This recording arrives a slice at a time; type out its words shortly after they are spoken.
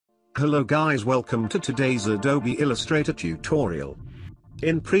Hello guys, welcome to today's Adobe Illustrator tutorial.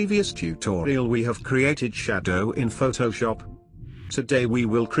 In previous tutorial we have created shadow in Photoshop. Today we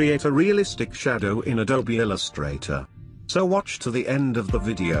will create a realistic shadow in Adobe Illustrator. So watch to the end of the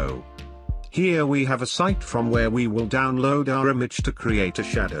video. Here we have a site from where we will download our image to create a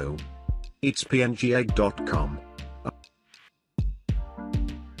shadow. It's pngegg.com.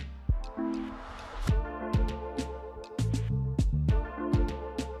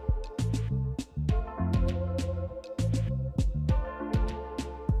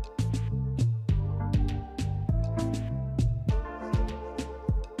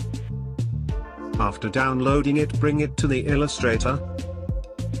 After downloading it, bring it to the Illustrator.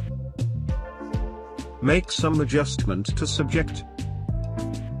 Make some adjustment to subject.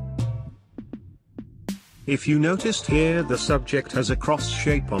 If you noticed here, the subject has a cross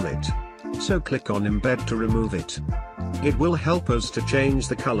shape on it. So click on Embed to remove it. It will help us to change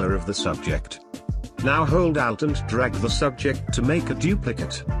the color of the subject. Now hold Alt and drag the subject to make a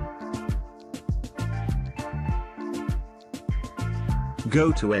duplicate.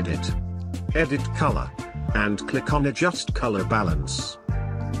 Go to Edit, Edit Color, and click on Adjust Color Balance.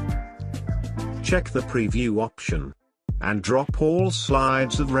 Check the Preview option, and drop all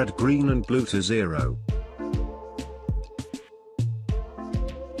slides of red, green and blue to 0.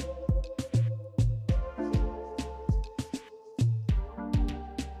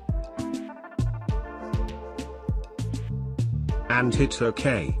 And hit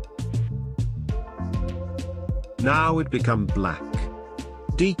OK. Now it become black.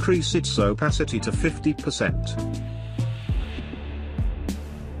 Decrease its opacity to 50%.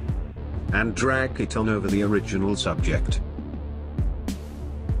 And drag it on over the original subject.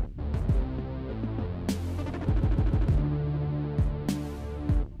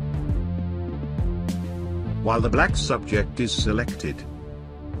 While the black subject is selected,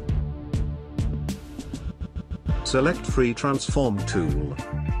 select Free Transform tool.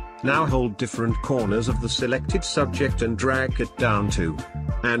 Now hold different corners of the selected subject and drag it down to,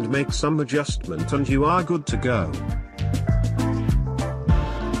 and make some adjustment, and you are good to go.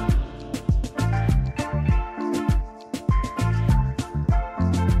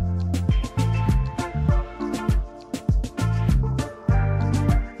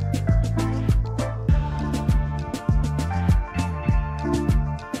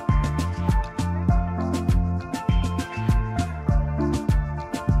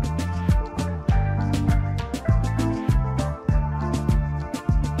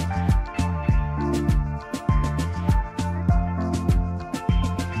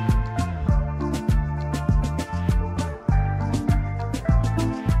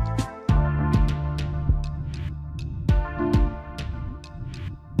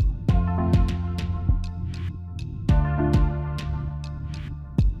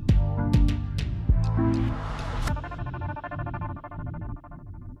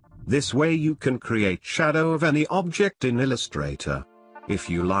 This way you can create shadow of any object in Illustrator. If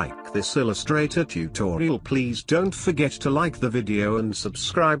you like this Illustrator tutorial, please don't forget to like the video and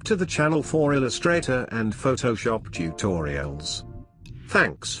subscribe to the channel for Illustrator and Photoshop tutorials.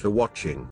 Thanks for watching.